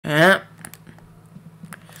Yeah.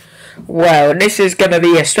 Well, this is going to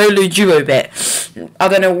be a solo duo bit. I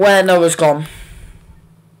don't know where Noah's gone.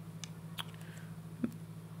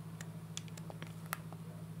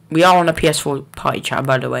 We are on a PS4 party chat,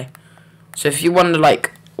 by the way. So if you wonder,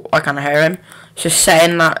 like, I can't hear him, just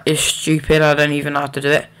saying that is stupid. I don't even know how to do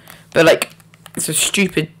it. But, like, it's a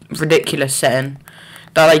stupid, ridiculous setting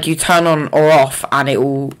that, like, you turn on or off and it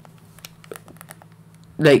will,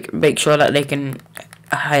 like, make sure that they can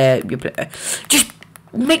hear you. Just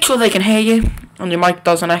make sure they can hear you and your mic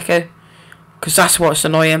doesn't echo, because that's what's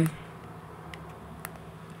annoying.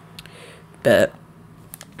 But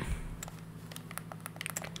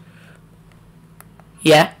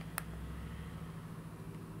yeah,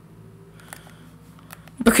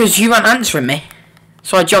 because you weren't answering me,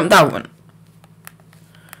 so I jumped out.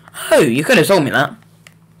 Oh, you could have told me that.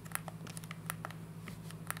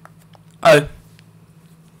 Oh.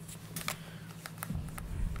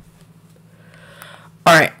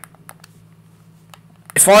 Alright.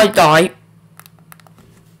 If I die,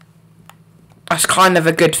 that's kind of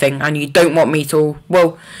a good thing, and you don't want me to,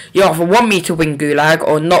 well, you either want me to win Gulag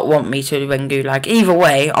or not want me to win Gulag. Either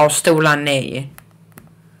way, I'll still land near you.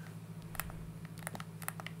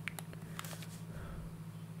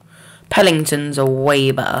 Pellingtons are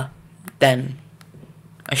way better than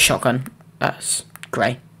a shotgun. That's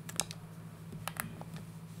grey.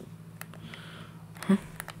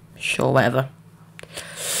 Sure, whatever.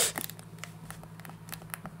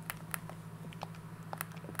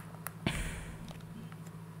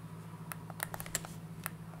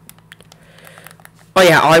 Oh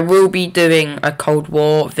yeah, I will be doing a Cold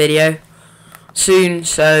War video soon,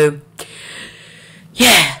 so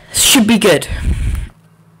yeah, should be good.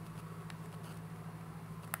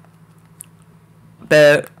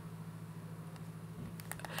 But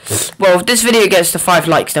well, if this video gets to 5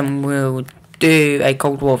 likes, then we'll do a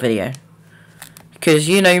Cold War video. Because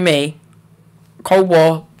you know me, Cold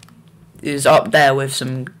War is up there with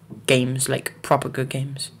some games, like proper good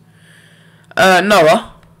games.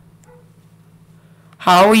 Noah,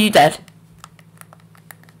 how are you dead?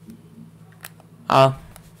 Oh.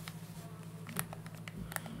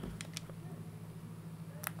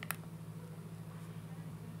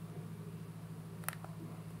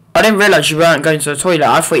 I didn't realise you weren't going to the toilet.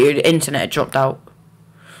 I thought your internet had dropped out.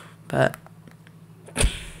 But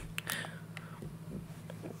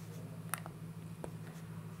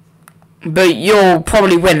you'll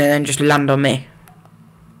probably win and then just land on me.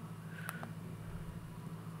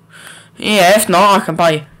 Yeah, if not, I can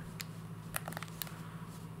buy you.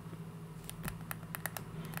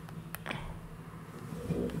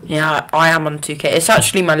 Yeah, I am on 2K. It's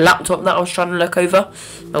actually my laptop that I was trying to look over.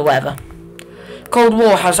 But whatever. Cold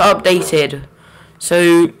War has updated.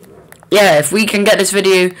 So, yeah, if we can get this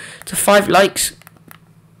video to 5 likes,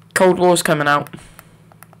 Cold War's coming out.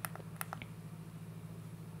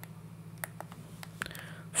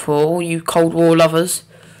 For all you Cold War lovers.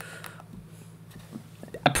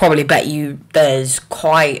 I probably bet you there's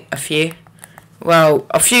quite a few. Well,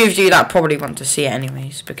 a few of you that probably want to see it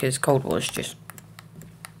anyways, because Cold War's just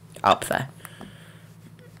up there.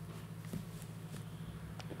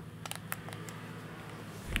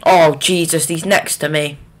 Oh, Jesus, he's next to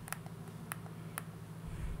me.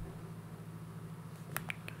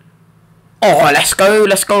 Oh, let's go,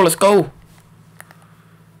 let's go, let's go.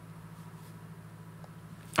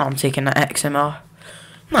 Oh, I'm taking that XMR.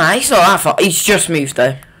 Nah, he's not that far. He's just moved,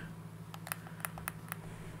 though.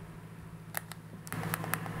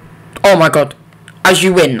 Oh, my God. As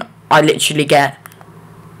you win, I literally get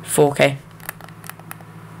 4K.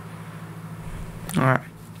 Alright.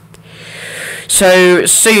 So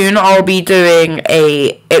soon I'll be doing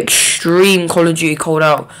a extreme Call of Duty Cold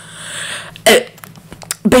Out.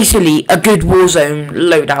 Basically a good Warzone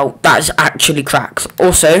loadout that's actually cracks.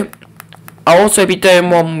 Also, I'll also be doing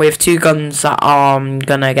one with 2 guns that I'm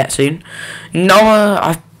gonna get soon.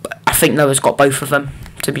 Noah, I think Noah's got both of them.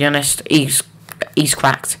 To be honest, he's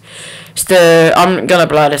cracked. I'm gonna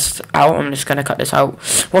blur this out. I'm just gonna cut this out.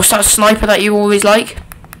 What's that sniper that you always like?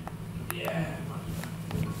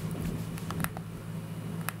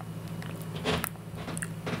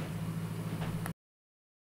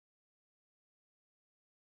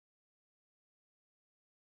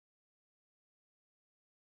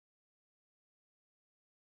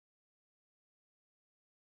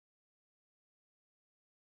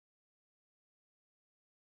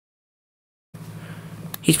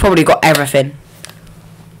 He's probably got everything.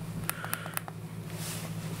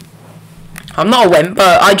 I'm not a wimp,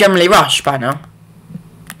 but I generally rush by now.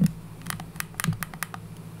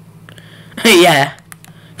 Yeah,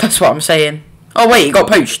 that's what I'm saying. Oh wait, he got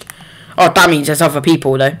poached. Oh, that means there's other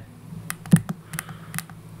people though.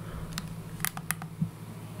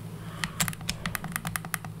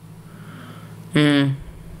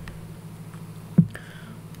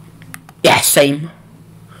 Yeah, same.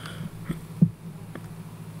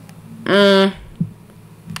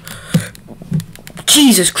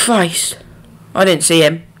 Jesus Christ. I didn't see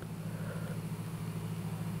him.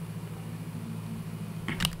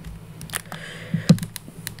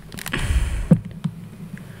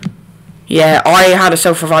 Yeah, I had a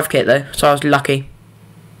self-revive kit though, so I was lucky.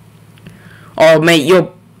 Oh mate,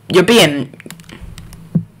 you're being...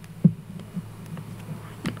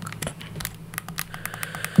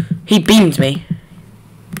 He beamed me.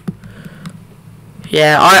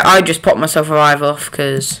 Yeah, I just popped my self-revive off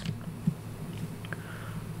because...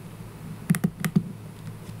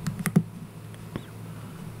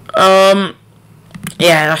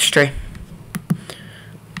 Yeah, that's true.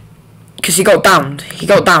 Because he got downed. He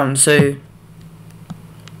got down, so...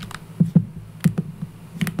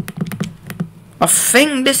 I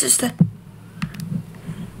think this is the...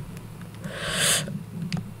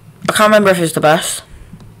 I can't remember if it's the best.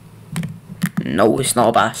 No, it's not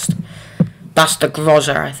a burst. That's the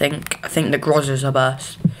Groza, I think. I think the Groza's a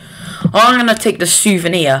burst. I'm gonna take the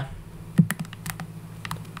souvenir.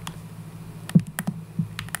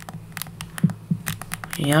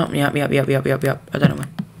 Yep. I don't know when.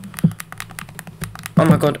 Oh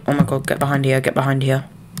my god, get behind here, get behind here.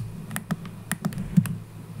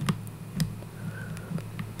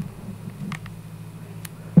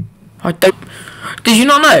 I don't... Did you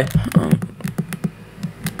not know?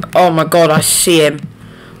 Oh my god, I see him.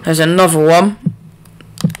 There's another one.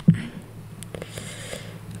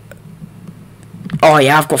 Oh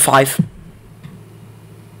yeah, I've got 5.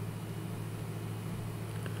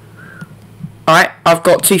 Alright, I've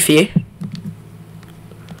got 2 for you.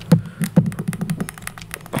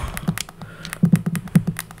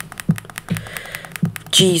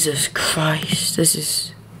 Jesus Christ, this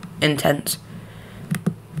is intense.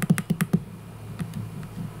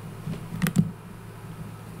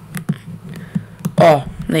 Oh,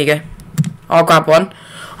 there you go. I'll grab one.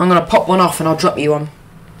 I'm gonna pop one off and I'll drop you one.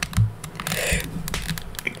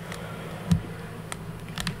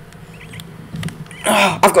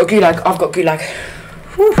 Oh, I've got gulag.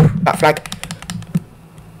 Whew, that flag.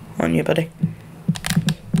 On you, buddy.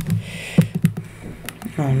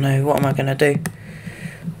 Oh no, what am I gonna do?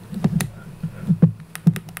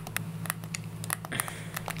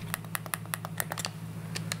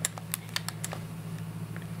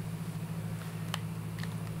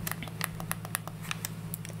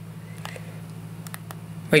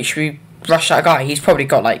 Wait, should we rush that guy? He's probably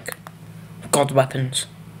got, like, god weapons.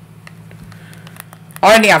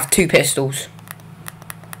 I only have 2 pistols.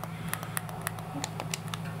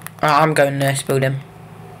 I'm going to build him.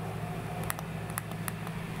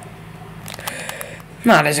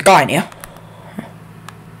 No, there's a guy in here.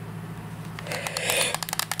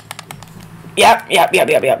 Yep.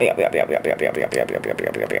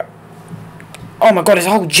 Oh my god, it's a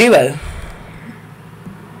whole duo.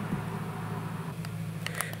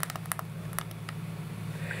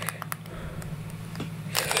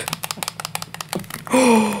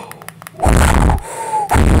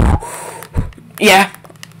 Yeah.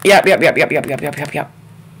 Yep.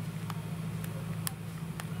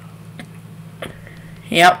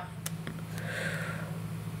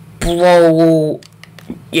 Bro.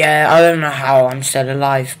 Yeah, I don't know how I'm still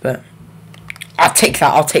alive, but I'll take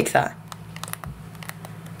that.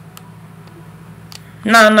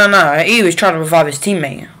 No. He was trying to revive his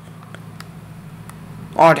teammate.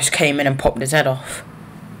 I just came in and popped his head off.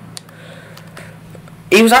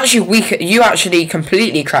 He was actually weak. You actually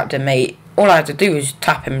completely crapped him, mate. All I had to do was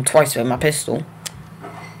tap him twice with my pistol.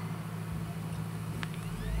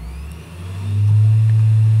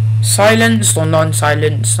 Silenced or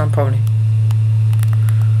non-silenced? I'm probably...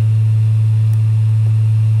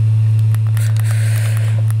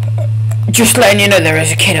 Just letting you know there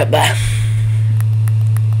is a kid up there.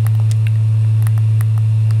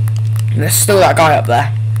 There's still that guy up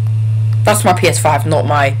there. That's my PS5, not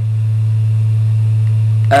my...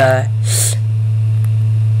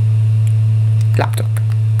 laptop.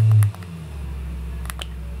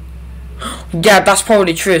 Yeah, that's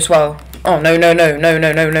probably true as well. Oh no,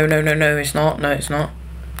 it's not. No, it's not.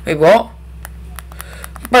 Wait, what?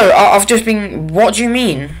 Bro, I've just been... What do you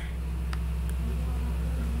mean?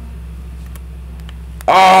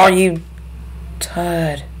 Oh, you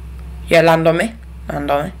turd. Yeah, land on me.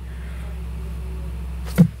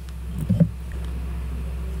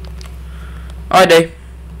 I do.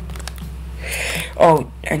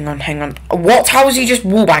 Oh, hang on. What? How has he just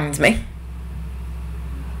wallbanged me?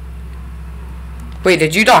 Wait,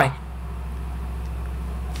 did you die?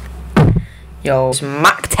 Yo, it's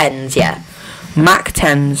Mac 10s, yeah. Mac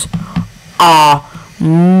 10s are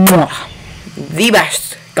the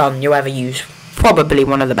best gun you ever use. Probably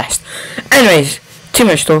one of the best. Anyways, too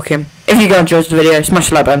much talking. If you guys enjoyed the video, smash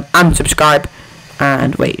the like button and subscribe.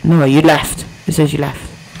 And wait, no, you left. It says you left.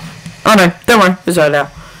 Oh no, don't worry, it's over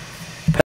there.